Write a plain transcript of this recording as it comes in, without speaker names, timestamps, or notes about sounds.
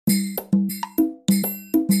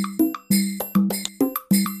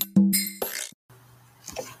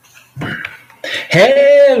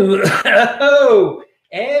Hello,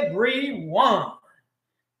 everyone.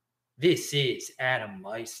 This is Adam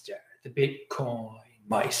Meister, the Bitcoin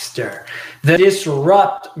Meister, the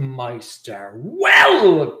Disrupt Meister.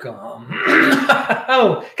 Welcome.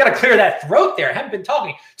 Oh, got to clear that throat there. I haven't been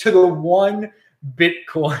talking to the One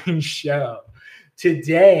Bitcoin Show.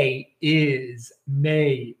 Today is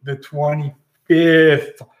May the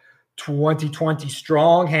 25th, 2020.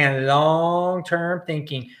 Strong hand, long-term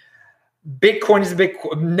thinking. Bitcoin is the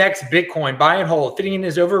next Bitcoin. Buy and hold. Ethereum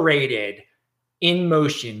is overrated. In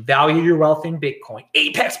motion. Value your wealth in Bitcoin.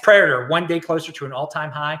 Apex predator. One day closer to an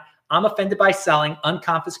all-time high. I'm offended by selling.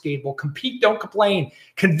 Unconfiscatable. Compete, don't complain.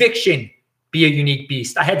 Conviction. Be a unique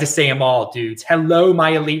beast. I had to say them all, dudes. Hello,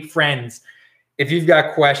 my elite friends. If you've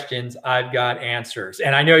got questions, I've got answers.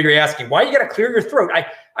 And I know you're asking, why you got to clear your throat?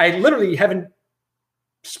 I literally haven't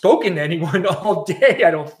spoken to anyone all day.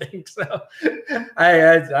 I don't think so.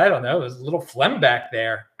 I don't know. There's a little phlegm back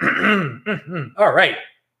there. All right.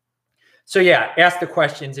 So yeah, ask the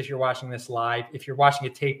questions if you're watching this live. If you're watching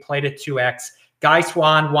a tape, play to 2x. Guy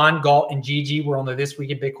Swan, Juan Galt, and Gigi were on the This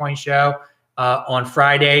Week in Bitcoin show on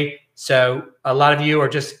Friday. So a lot of you are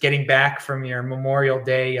just getting back from your Memorial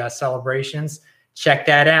Day celebrations. Check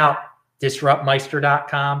that out.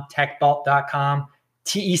 DisruptMeister.com, TechBalt.com.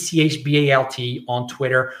 TechBalt on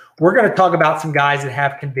Twitter. We're going to talk about some guys that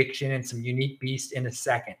have conviction and some unique beasts in a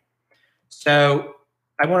second. So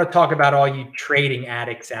I want to talk about all you trading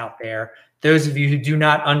addicts out there. Those of you who do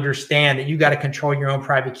not understand that you got to control your own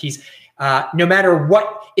private keys. No matter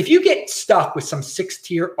what, if you get stuck with some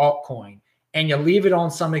 6-tier altcoin and you leave it on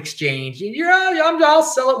some exchange, I'll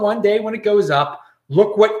sell it one day when it goes up.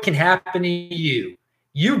 Look what can happen to you.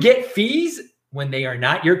 You get fees when they are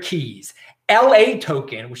not your keys. LA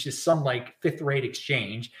Token, which is some like fifth-rate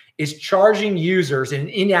exchange, is charging users an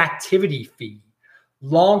inactivity fee.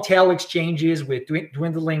 Long-tail exchanges with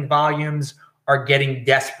dwindling volumes are getting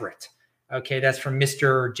desperate. Okay, that's from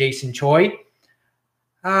Mr. Jason Choi.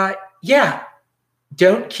 Yeah,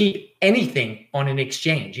 don't keep anything on an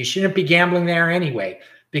exchange. You shouldn't be gambling there anyway,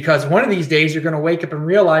 because one of these days you're going to wake up and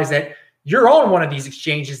realize that you're on one of these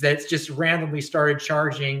exchanges that's just randomly started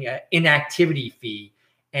charging an inactivity fee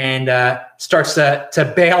and starts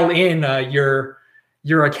to bail in your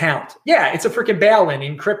account. Yeah, it's a freaking bail-in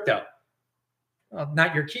in crypto. Well,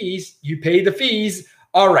 not your keys. You pay the fees.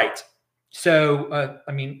 All right. So,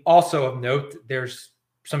 also of note, there's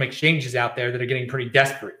some exchanges out there that are getting pretty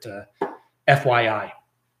desperate, FYI,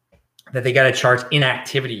 that they got to charge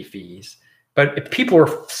inactivity fees. But if people are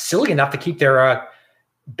silly enough to keep their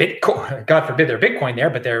Bitcoin, God forbid their Bitcoin there,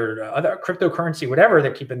 but their other cryptocurrency, whatever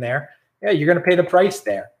they're keeping there, yeah, you're going to pay the price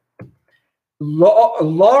there.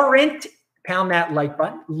 Laurent, pound that like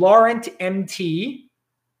button. Laurent MT.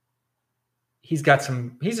 He's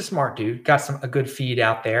a smart dude, got a good feed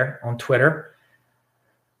out there on Twitter.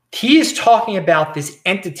 He is talking about this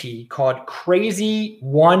entity called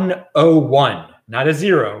Crazy1o1, not a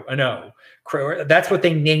 0, an O. That's what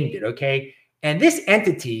they named it, okay? And this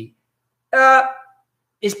entity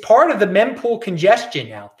is part of the mempool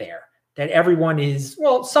congestion out there that everyone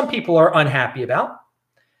some people are unhappy about.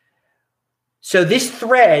 So this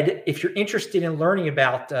thread, if you're interested in learning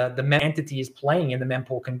about the entity is playing in the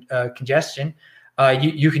mempool congestion,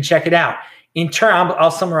 you can check it out.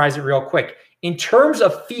 I'll summarize it real quick. In terms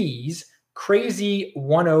of fees,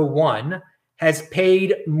 Crazy1o1 has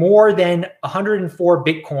paid more than 104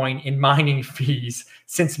 Bitcoin in mining fees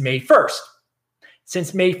since May 1st.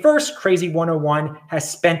 Since May 1st, Crazy1o1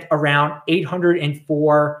 has spent around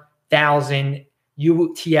 804,000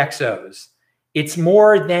 UTXOs. It's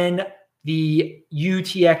more than the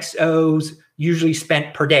UTXOs usually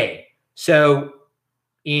spent per day. So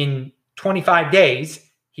in 25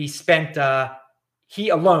 days, he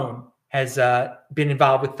alone has been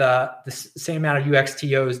involved with the same amount of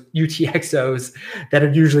UTXOs that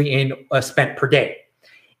are usually spent per day.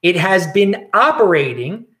 It has been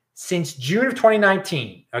operating since June of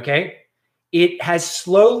 2019, okay? It has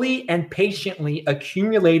slowly and patiently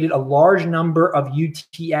accumulated a large number of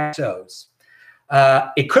UTXOs.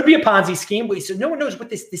 It could be a Ponzi scheme, but so no one knows what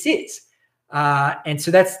this is. And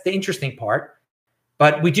so that's the interesting part.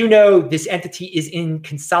 But we do know this entity is in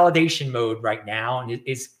consolidation mode right now and it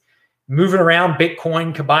is moving around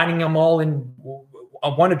Bitcoin, combining them all in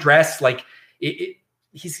one address. Like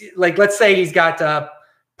he's like, let's say he's got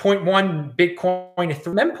 0.1 Bitcoin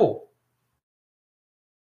through mempool.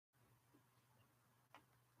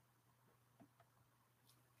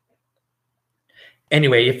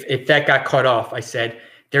 Anyway, if that got cut off, I said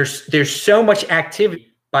there's so much activity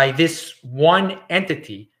by this one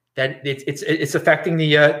entity that it's affecting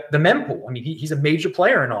the mempool. I mean, he's a major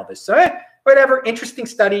player in all this. So whatever. Interesting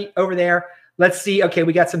study over there. Let's see. Okay,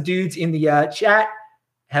 we got some dudes in the chat.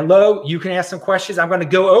 Hello, you can ask some questions. I'm going to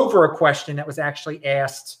go over a question that was actually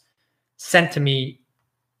sent to me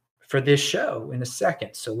for this show in a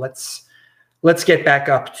second. So let's get back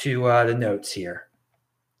up to the notes here.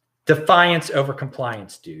 Defiance over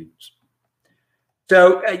compliance, dudes.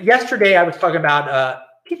 So yesterday I was talking about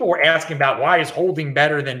people were asking about why is holding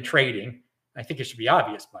better than trading. I think it should be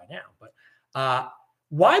obvious by now, but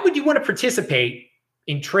why would you want to participate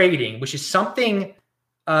in trading, which is something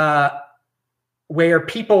where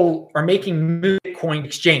people are making Bitcoin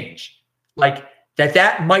exchange, like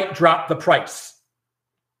that might drop the price.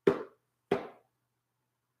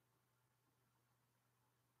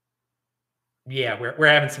 Yeah, we're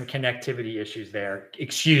having some connectivity issues there.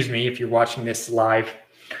 Excuse me if you're watching this live.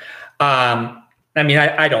 I mean,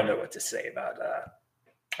 I don't know what to say about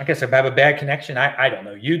I guess if I have a bad connection, I don't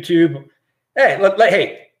know. YouTube. Hey,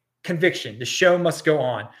 hey, conviction. The show must go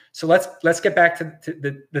on. So let's get back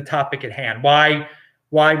to the topic at hand. Why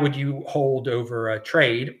would you hold over a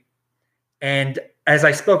trade? And as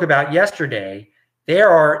I spoke about yesterday, there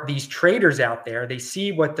are these traders out there. They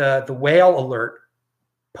see what the whale alert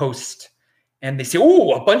post, and they say,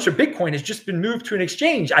 "Oh, a bunch of Bitcoin has just been moved to an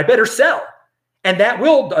exchange. I better sell," and that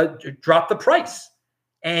will drop the price.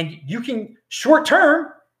 And you can short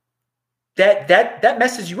term. That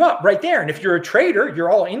messes you up right there. And if you're a trader, you're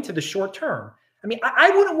all into the short term. I mean, I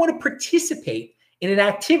wouldn't want to participate in an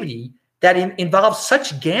activity that involves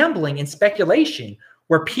such gambling and speculation,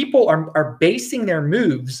 where people are basing their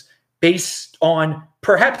moves based on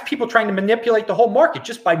perhaps people trying to manipulate the whole market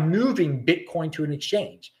just by moving Bitcoin to an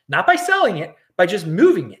exchange, not by selling it, by just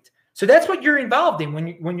moving it. So that's what you're involved in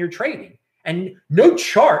when you're trading. And no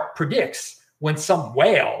chart predicts when some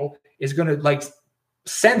whale is going to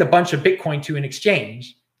send a bunch of Bitcoin to an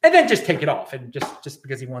exchange and then just take it off, and just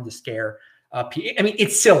because he wanted to scare people. I mean,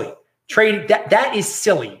 it's silly. Trading that is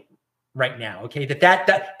silly right now. Okay,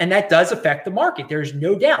 that does affect the market. There's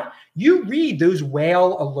no doubt. You read those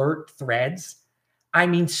whale alert threads. I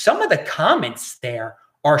mean, some of the comments there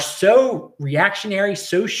are so reactionary,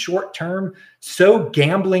 so short term, so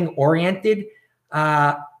gambling oriented.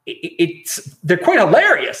 They're quite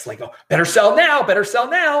hilarious. Like, oh, better sell now, better sell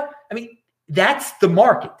now. I mean, that's the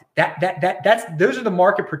market. Those are the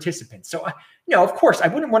market participants. So, of course, I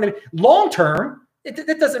wouldn't want to long term.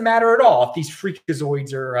 It doesn't matter at all if these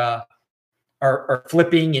freakazoids are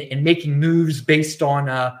flipping and making moves based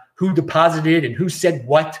on who deposited and who said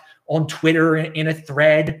what on Twitter in a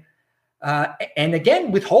thread. And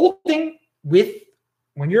again, when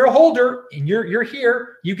you're a holder and you're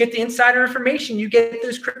here, you get the insider information. You get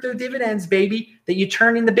those crypto dividends, baby, that you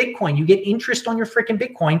turn into Bitcoin. You get interest on your freaking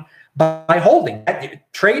Bitcoin by holding.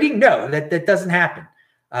 Trading, no, that doesn't happen.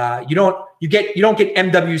 You don't get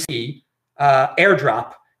MWC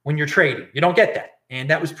airdrop when you're trading. You don't get that, and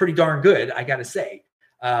that was pretty darn good, I got to say,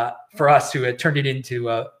 for us who had turned it into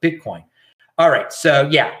Bitcoin. All right, so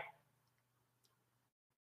yeah,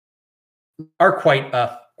 are quite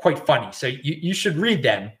funny. So you should read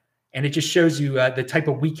them, and it just shows you the type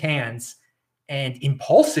of weak hands and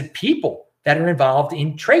impulsive people that are involved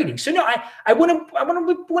in trading. So no, I wouldn't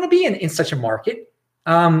want to be in such a market.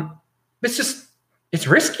 It's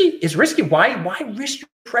risky. It's risky. Why risk your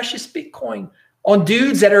precious Bitcoin on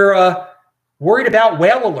dudes that are worried about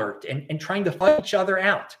whale alert and trying to fight each other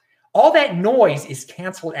out? All that noise is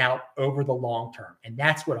canceled out over the long term, and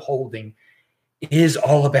that's what holding is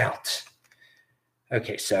all about.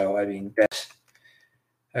 Okay, so I mean that.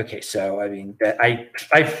 Okay, so I mean that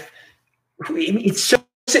it's so,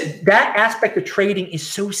 that aspect of trading is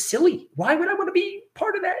so silly. Why would I want to be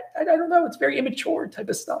part of that? I don't know. It's very immature type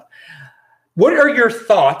of stuff. What are your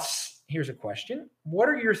thoughts? Here's a question. What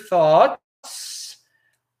are your thoughts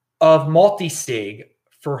of multi-sig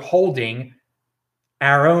for holding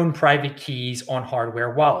our own private keys on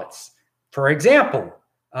hardware wallets? For example,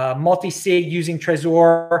 multi-sig using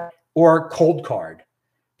Trezor or cold card.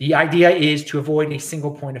 The idea is to avoid a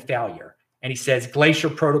single point of failure. And he says Glacier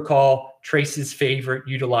Protocol, Trace's favorite,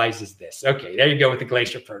 utilizes this. Okay, there you go with the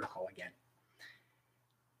Glacier Protocol again.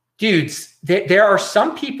 Dudes, there are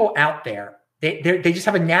some people out there, they just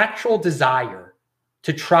have a natural desire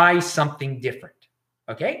to try something different,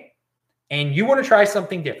 okay? And you want to try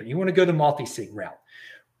something different. You want to go the multi-sig route.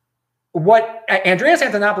 What Andreas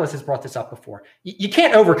Antonopoulos has brought this up before. You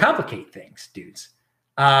can't overcomplicate things, dudes.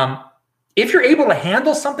 If you're able to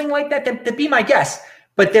handle something like that, then be my guest.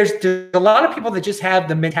 But there's a lot of people that just have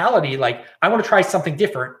the mentality like, I want to try something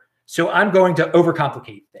different, so I'm going to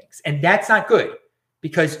overcomplicate things. And that's not good,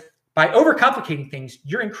 because by overcomplicating things,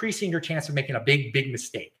 you're increasing your chance of making a big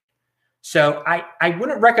mistake. So I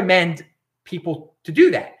wouldn't recommend people to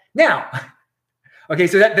do that. Now, okay,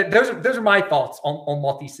 so those are my thoughts on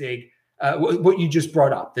multi-sig, what you just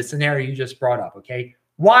brought up, the scenario you just brought up, okay?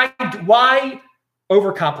 Why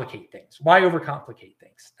overcomplicate things? Why overcomplicate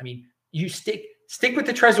things? I mean, you stick with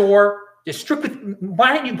the Trezor. Just strict with.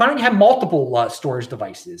 Why don't you have multiple storage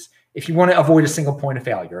devices if you want to avoid a single point of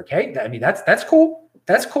failure? Okay, I mean that's cool.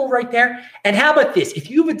 That's cool right there. And how about this?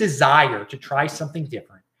 If you have a desire to try something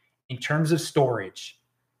different in terms of storage,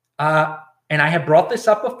 and I have brought this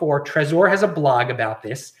up before, Trezor has a blog about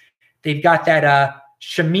this. They've got that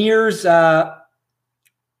Shamir's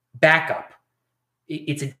backup.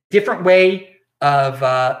 It's a different way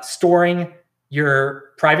of storing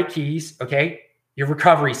your private keys. Okay. Your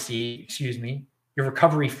recovery your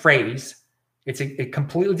recovery phrase. It's a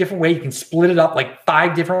completely different way. You can split it up like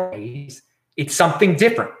 5 different ways. It's something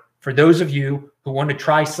different. For those of you who want to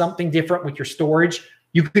try something different with your storage,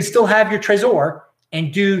 you could still have your Trezor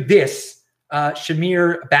and do this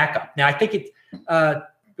Shamir backup. Now, I think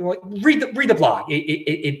read the blog.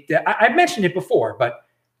 I've mentioned it before, but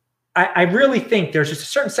I really think there's just a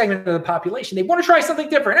certain segment of the population, they want to try something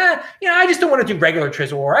different. I just don't want to do regular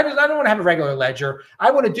Trezor. I don't want to have a regular ledger. I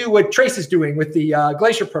want to do what Trace is doing with the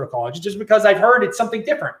Glacier protocol, just because I've heard it's something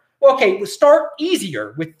different. Well, okay, we'll start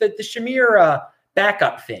easier with the Shamir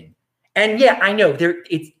backup thing. And yeah, I know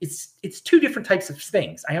it's 2 different types of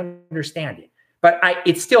things. I understand it, but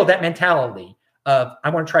it's still that mentality of I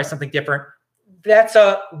want to try something different. That's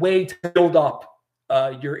a way to build up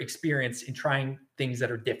your experience in trying things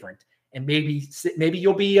that are different, and maybe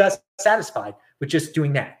you'll be satisfied with just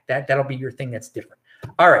doing that. That'll be your thing that's different.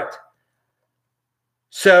 All right.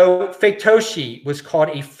 So Faketoshi was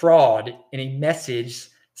caught a fraud in a message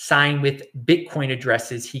signed with Bitcoin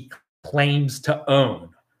addresses he claims to own.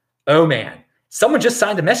 Oh man, someone just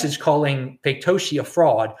signed a message calling Faketoshi a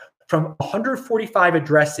fraud from 145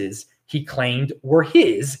 addresses he claimed were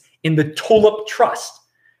his in the Tulip Trust.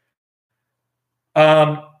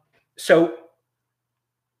 So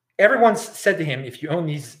everyone said to him, if you own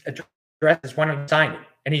these addresses, why don't you sign it?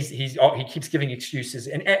 And he keeps giving excuses.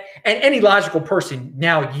 And any logical person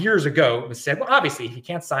now years ago was said, well, obviously if you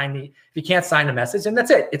can't sign the message, and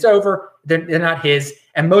that's it. It's over. They're not his.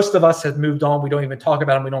 And most of us have moved on. We don't even talk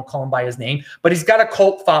about him. We don't call him by his name. But he's got a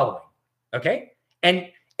cult following. Okay. And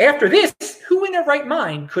after this, who in their right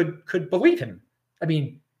mind could believe him? I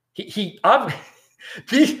mean, he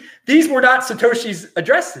these were not Satoshi's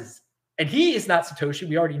addresses, and he is not Satoshi.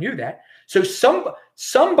 We already knew that. So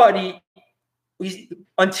somebody,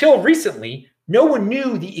 until recently, no one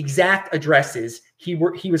knew the exact addresses he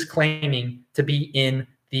was claiming to be in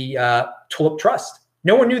the Tulip Trust.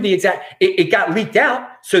 No one knew the exact. It got leaked out.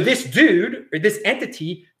 So this dude or this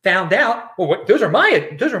entity found out. Well, those are my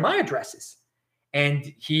addresses,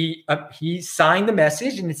 and he signed the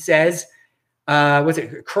message, and it says.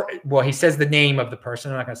 He says the name of the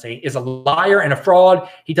person, I'm not going to say, is a liar and a fraud.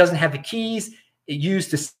 He doesn't have the keys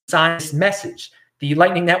used to sign this message. The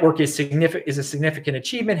Lightning Network is a significant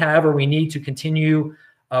achievement. However, we need to continue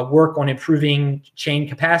work on improving on-chain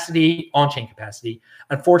capacity.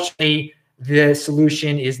 Unfortunately, the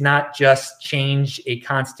solution is not just change a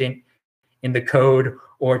constant in the code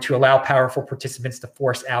or to allow powerful participants to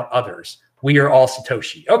force out others. We are all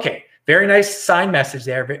Satoshi. Okay. Very nice signed message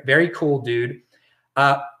there. Very cool, dude.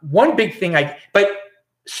 One big thing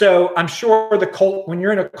so I'm sure the cult, when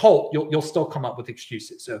you're in a cult, you'll still come up with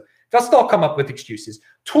excuses. So they'll still come up with excuses.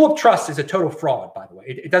 Tulip Trust is a total fraud, by the way.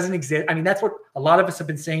 It doesn't exist. I mean, that's what a lot of us have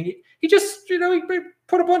been saying. He just, he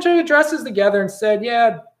put a bunch of addresses together and said,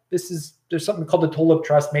 yeah, there's something called the Tulip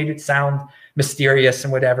Trust, made it sound mysterious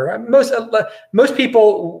and whatever. Most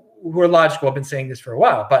people who are logical have been saying this for a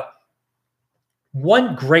while, but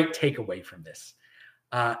one great takeaway from this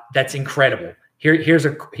that's incredible. Here's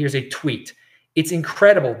a tweet. It's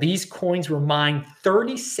incredible. These coins were mined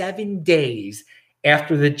 37 days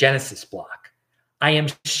after the Genesis block. I am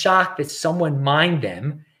shocked that someone mined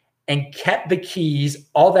them and kept the keys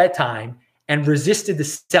all that time and resisted to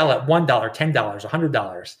sell at $1, $10,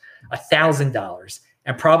 $100, $1,000,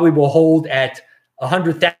 and probably will hold at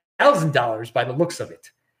 $100,000 by the looks of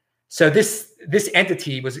it. So this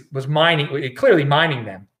entity was clearly mining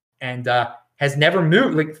them, and has never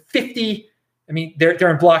moved. Like 50, I mean, they're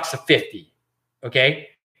in blocks of 50, okay?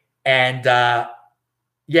 And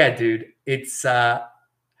yeah, dude, it's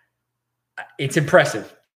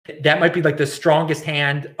impressive. That might be like the strongest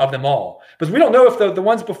hand of them all, because we don't know if the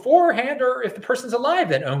ones beforehand or if the person's alive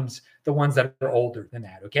that owns the ones that are older than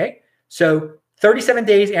that, okay? So 37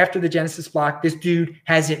 days after the Genesis block, this dude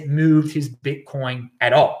hasn't moved his Bitcoin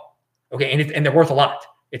at all. Okay, and they're worth a lot.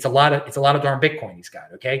 It's a lot of darn Bitcoin he's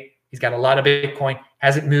got. Okay, He's got a lot of Bitcoin,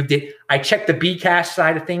 hasn't moved it. I checked the Bcash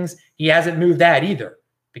side of things. He hasn't moved that either,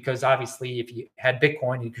 because obviously if he had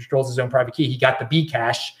Bitcoin, he controls his own private key. He got the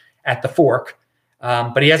Bcash at the fork,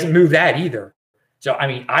 but he hasn't moved that either. So, I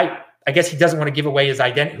mean, I guess he doesn't want to give away his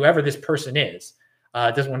identity. Whoever this person is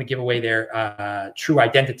doesn't want to give away their true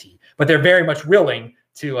identity, but they're very much willing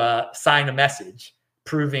to sign a message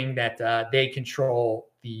proving that they control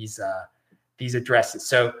these addresses.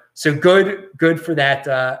 So good for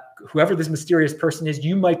that. Whoever this mysterious person is,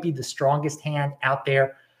 you might be the strongest hand out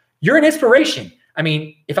there. You're an inspiration. I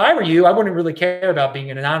mean, if I were you, I wouldn't really care about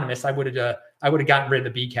being an anonymous. I would have gotten rid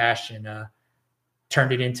of the Bcash and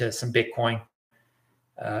turned it into some Bitcoin,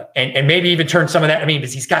 and maybe even turn some of that. I mean,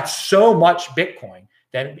 because he's got so much Bitcoin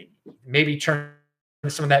that maybe turn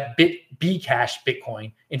some of that Bcash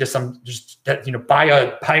Bitcoin into some, just that,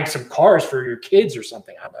 buying some cars for your kids or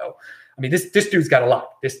something. I don't know. I mean, this dude's got a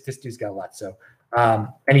lot. This dude's got a lot. So,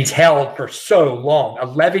 and he's held for so long,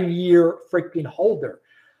 11-year freaking holder.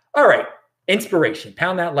 All right, inspiration.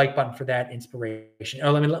 Pound that like button for that inspiration.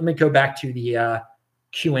 Oh, let me go back to the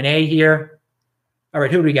Q&A here. All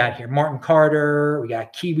right, who do we got here? Martin Carter. We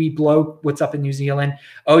got Kiwi Bloke. What's up in New Zealand?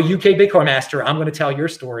 Oh, UK Bitcoin Master. I'm going to tell your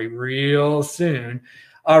story real soon.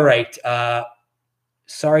 All right.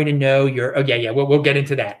 Sorry to know you're. Oh yeah. We'll get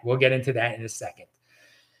into that. We'll get into that in a second.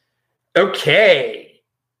 Okay.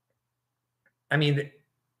 I mean,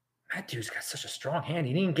 that dude's got such a strong hand.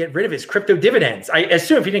 He didn't get rid of his crypto dividends. I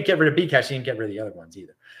assume if he didn't get rid of Bcash, he didn't get rid of the other ones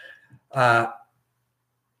either.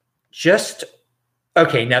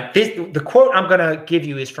 Okay. Now, the quote I'm going to give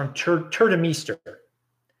you is from Turdemeester.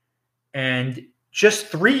 And just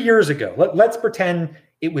 3 years ago, let's pretend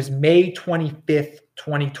it was May 25th,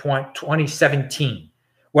 2017.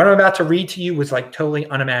 What I'm about to read to you was like totally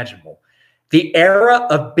unimaginable. The era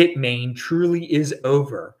of Bitmain truly is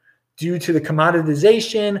over due to the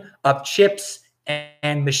commoditization of chips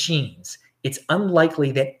and machines. It's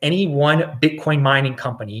unlikely that any one Bitcoin mining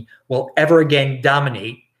company will ever again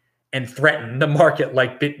dominate and threaten the market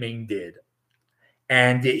like Bitmain did.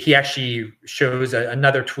 And he actually shows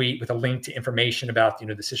another tweet with a link to information about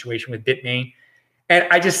the situation with Bitmain. And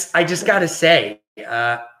I just got to say,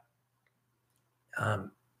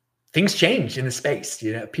 things change in the space.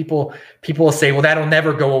 People will say, well, that'll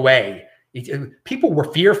never go away. People were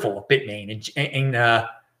fearful of Bitmain and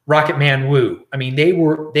Rocket Man Wu. I mean, they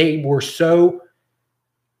were so.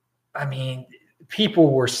 I mean,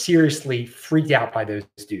 people were seriously freaked out by those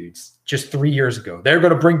dudes just 3 years ago. They're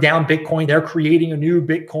going to bring down Bitcoin. They're creating a new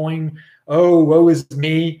Bitcoin. Oh, woe is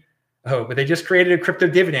me. Oh, but they just created a crypto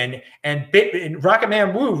dividend, and Rocket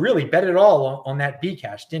Man Wu really bet it all on that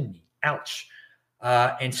Bcash, didn't he? Ouch.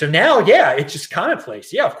 And so now, yeah, it's just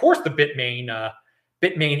commonplace. Yeah, of course, the Bitmain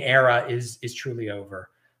era is truly over.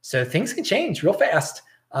 So things can change real fast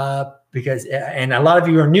because, and a lot of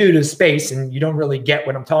you are new to the space and you don't really get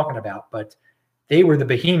what I'm talking about, but they were the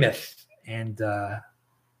behemoth, and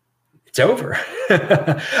it's over.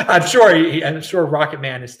 I'm sure Rocket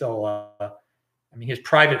Man is still. I mean, his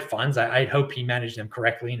private funds. I hope he managed them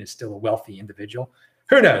correctly and is still a wealthy individual.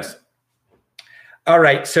 Who knows? All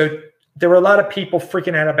right, so there were a lot of people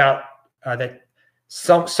freaking out about that.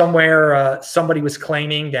 Somewhere somebody was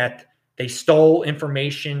claiming that they stole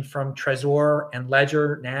information from Trezor and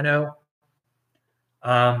Ledger Nano.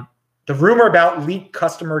 The rumor about leaked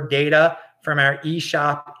customer data from our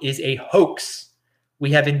eShop is a hoax.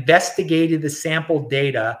 We have investigated the sample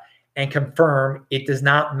data and confirm it does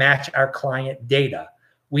not match our client data.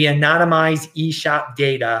 We anonymize eShop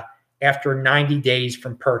data after 90 days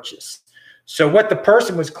from purchase. So what the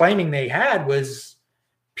person was claiming they had was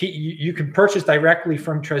you can purchase directly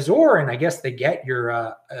from Trezor, and I guess they get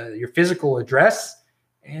your physical address.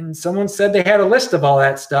 And someone said they had a list of all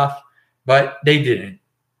that stuff, but they didn't.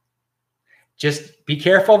 Just be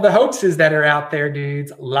careful of the hoaxes that are out there,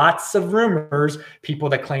 dudes. Lots of rumors. People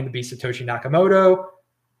that claim to be Satoshi Nakamoto,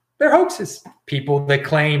 they're hoaxes. People that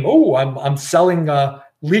claim, oh, I'm selling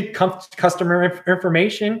leaked customer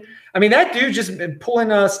information. I mean, that dude just been pulling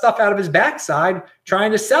stuff out of his backside,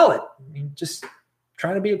 trying to sell it. I mean, just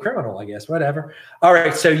trying to be a criminal, I guess. Whatever. All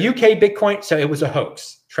right. So UK Bitcoin. So it was a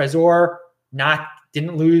hoax. Trezor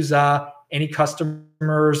didn't lose any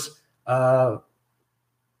customers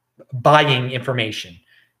buying information.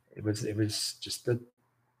 It was just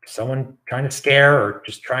someone trying to scare or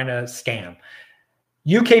just trying to scam.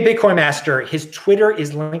 UK Bitcoin Master, his Twitter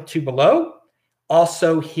is linked to below.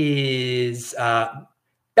 Also, his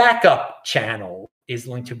backup channel is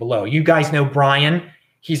linked to below. You guys know Brian.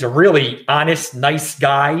 He's a really honest, nice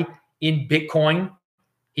guy in Bitcoin.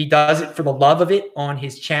 He does it for the love of it on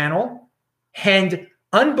his channel. And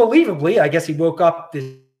unbelievably, I guess he woke up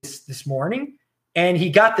this this morning, and he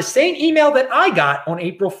got the same email that I got on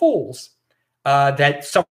April Fool's, that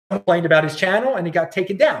someone complained about his channel, and he got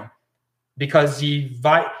taken down because he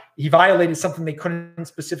violated something they couldn't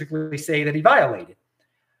specifically say that he violated.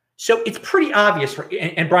 So it's pretty obvious,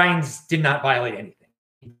 and Brian's did not violate anything.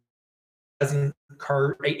 He doesn't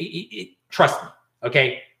occur. Trust me,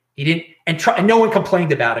 okay? He didn't, and no one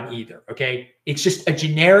complained about him either, okay? It's just a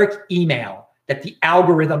generic email that the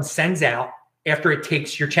algorithm sends out after it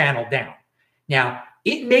takes your channel down. Now,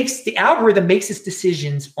 the algorithm makes its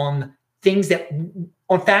decisions on things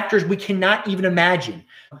on factors we cannot even imagine.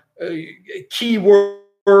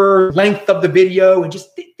 Keyword, length of the video, and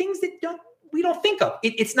just things that we don't think of.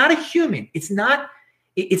 It's not a human. It's not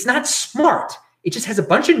smart. It just has a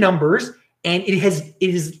bunch of numbers, and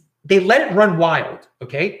they let it run wild,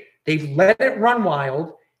 okay? They've let it run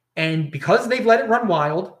wild, and because they've let it run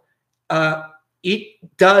wild,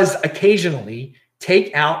 it does occasionally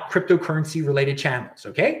take out cryptocurrency-related channels,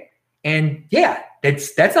 okay? And yeah,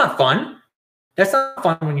 that's not fun. That's not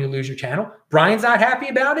fun when you lose your channel. Brian's not happy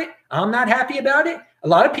about it. I'm not happy about it. A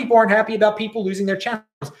lot of people aren't happy about people losing their channels.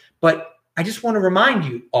 But I just want to remind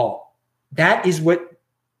you all, that's what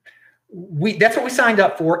we signed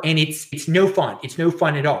up for, and it's no fun. It's no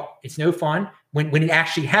fun at all. It's no fun when it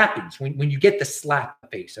actually happens, when you get the slap in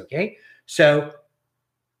the face, okay? So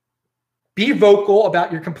be vocal about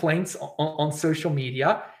your complaints on social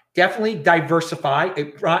media. Definitely diversify.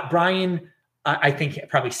 Brian, I think,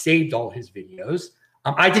 probably saved all his videos.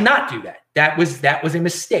 I did not do that. That was a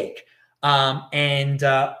mistake. And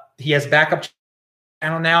he has a backup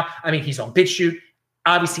channel now. I mean, he's on BitChute.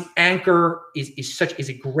 Obviously, Anchor is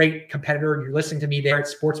a great competitor. You're listening to me there at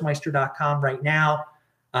sportsmeister.com right now.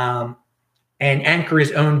 And Anchor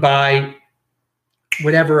is owned by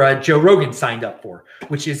whatever Joe Rogan signed up for,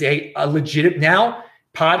 which is a legit now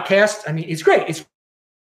podcast. I mean, it's great. It's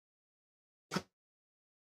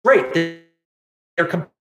great. They're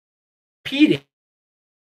competing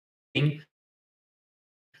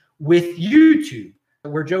with YouTube.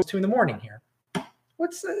 We're Joe's 2 a.m. here.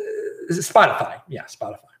 What's is it Spotify? Yeah,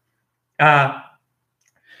 Spotify.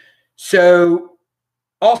 So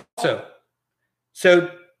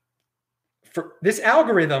for this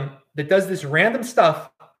algorithm that does this random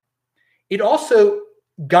stuff, it also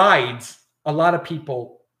guides a lot of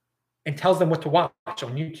people and tells them what to watch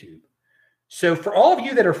on YouTube. So for all of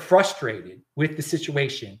you that are frustrated with the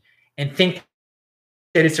situation and think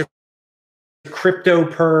that it's a crypto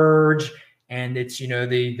purge and it's,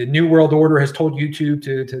 the New World Order has told YouTube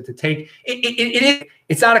to take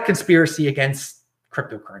it's not a conspiracy against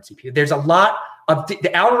cryptocurrency. There's a lot of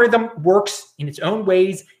the algorithm works in its own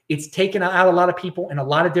ways. It's taken out a lot of people in a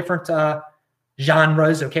lot of different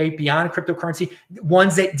genres, okay, beyond cryptocurrency,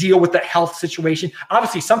 ones that deal with the health situation.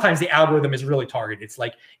 Obviously, sometimes the algorithm is really targeted. It's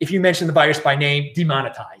like if you mention the virus by name,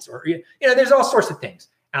 demonetize, or there's all sorts of things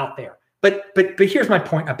out there. But here's my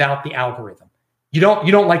point about the algorithm. You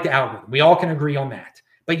don't like the algorithm. We all can agree on that.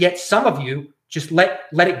 But yet some of you just let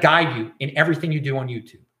it guide you in everything you do on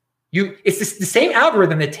YouTube. It's the same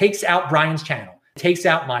algorithm that takes out Brian's channel, takes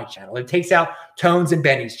out my channel, it takes out Tones and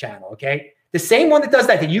Benny's channel, okay? The same one that does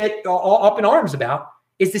that you get all up in arms about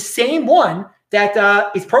is the same one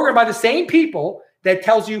that is programmed by the same people that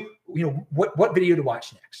tells you, what video to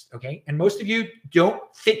watch next, okay? And most of you don't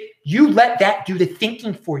think. You let that do the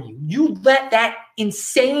thinking for you. You let that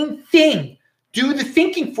insane thing do the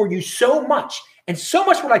thinking for you so much. And so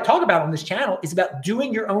much what I talk about on this channel is about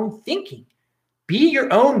doing your own thinking. Be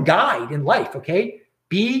your own guide in life, okay?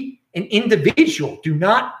 Be an individual. Do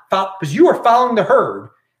not follow, because you are following the herd.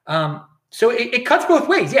 So it cuts both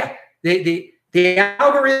ways. Yeah, the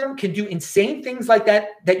algorithm can do insane things like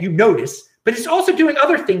that you notice, but it's also doing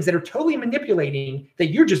other things that are totally manipulating that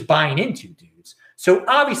you're just buying into, dudes. So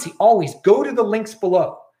obviously, always go to the links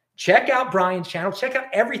below. Check out Brian's channel. Check out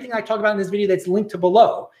everything I talk about in this video that's linked to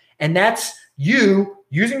below. And that's you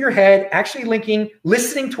using your head, actually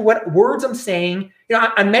listening to what words I'm saying.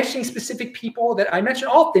 I'm mentioning specific people that I mention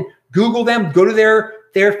often. Google them, go to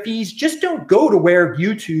their feeds. Just don't go to where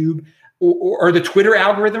YouTube or the Twitter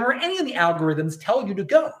algorithm or any of the algorithms tell you to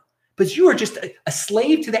go. But you are just a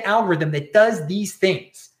slave to the algorithm that does these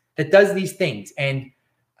things, And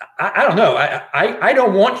I don't know. I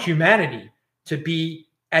don't want humanity to be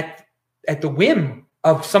at the whim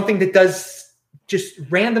of something that does just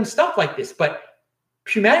random stuff like this. But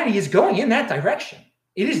humanity is going in that direction.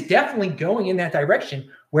 It is definitely going in that direction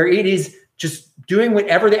where it is just doing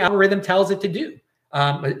whatever the algorithm tells it to do.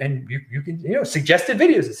 And you can, suggested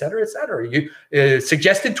videos, et cetera,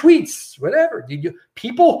 suggested tweets, whatever.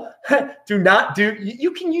 People do not do.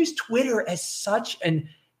 You can use Twitter as such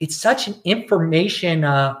it's such an information,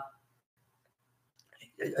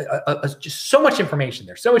 just so much information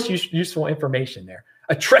there, so much useful information there,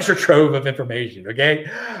 a treasure trove of information. Okay.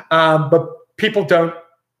 But people don't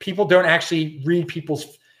actually read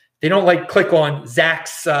they don't like click on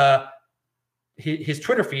Zach's, his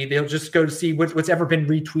Twitter feed. They'll just go to see what's ever been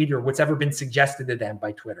retweeted or what's ever been suggested to them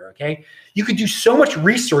by Twitter. Okay. You could do so much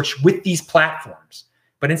research with these platforms,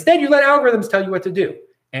 but instead you let algorithms tell you what to do.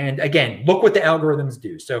 And again, look what the algorithms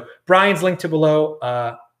do. So Brian's linked to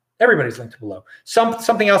below. Everybody's linked to below.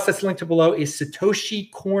 Something else that's linked to below is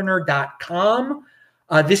SatoshiCorner.com.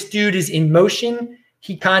 This dude is in motion.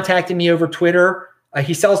 He contacted me over Twitter.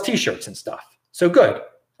 He sells t-shirts and stuff. So good.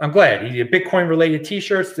 I'm glad. He did Bitcoin related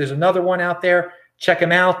t-shirts. There's another one out there. Check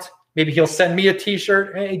him out. Maybe he'll send me a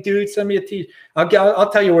t-shirt. Hey, dude, send me a t-shirt. I'll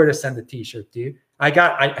tell you where to send the t-shirt, dude. I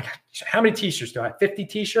got how many t-shirts do I have? 50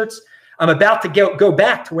 t-shirts. I'm about to go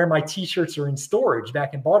back to where my t-shirts are in storage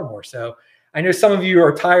back in Baltimore. So I know some of you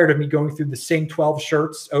are tired of me going through the same 12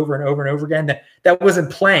 shirts over and over and over again. That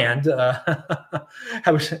wasn't planned. But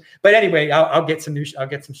anyway, I'll get some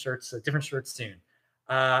shirts, different shirts soon.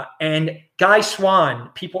 And Guy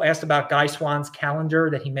Swan, people asked about Guy Swan's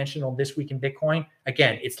calendar that he mentioned on This Week in Bitcoin.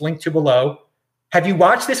 Again, it's linked to below. Have you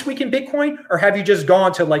watched This Week in Bitcoin, or have you just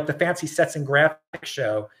gone to like the fancy sets and graphics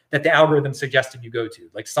show that the algorithm suggested you go to,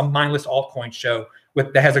 like some mindless altcoin show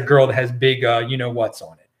that has a girl that has big what's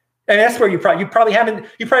on it? And that's where you probably don't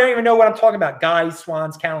even know what I'm talking about. Guy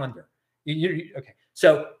Swan's calendar. Okay,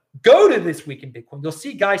 so go to This Week in Bitcoin. You'll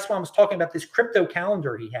see Guy Swan was talking about this crypto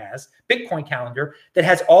calendar he has, Bitcoin calendar, that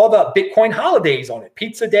has all the Bitcoin holidays on it,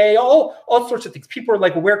 pizza day, all sorts of things. People are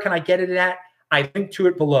like, well, where can I get it at? I linked to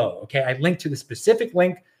it below. Okay, I linked to the specific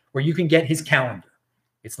link where you can get his calendar.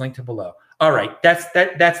 It's linked to below. All right, that's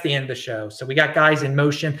the end of the show. So we got guys in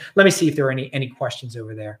motion. Let me see if there are any questions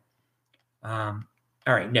over there. All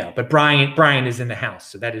right, no, but Brian is in the house,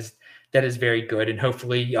 so that is very good, and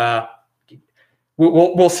hopefully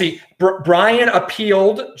we'll see. Brian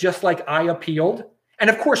appealed just like I appealed, and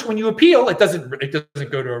of course, when you appeal, it doesn't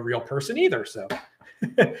go to a real person either. So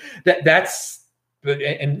that's.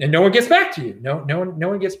 And no one gets back to you. No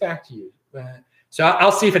one gets back to you. So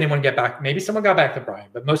I'll see if anyone get back. Maybe someone got back to Brian,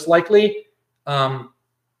 but most likely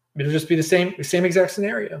it'll just be the same exact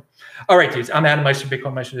scenario. All right, dudes. I'm Adam Meister,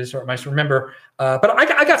 Bitcoin Meister, this sort Meister. Remember, but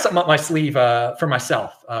I got something up my sleeve for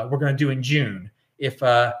myself. We're going to do in June. If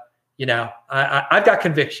I've got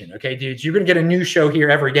conviction. Okay, dudes, you're going to get a new show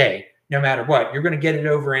here every day, no matter what. You're going to get it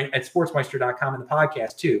over at sportsmeister.com and the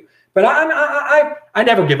podcast too. But I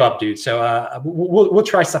never give up, dude. So we'll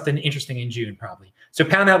try something interesting in June probably. So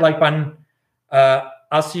pound that like button.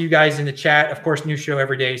 I'll see you guys in the chat. Of course, new show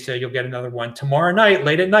every day, so you'll get another one tomorrow night,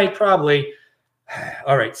 late at night probably.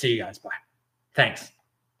 All right, see you guys. Bye. Thanks.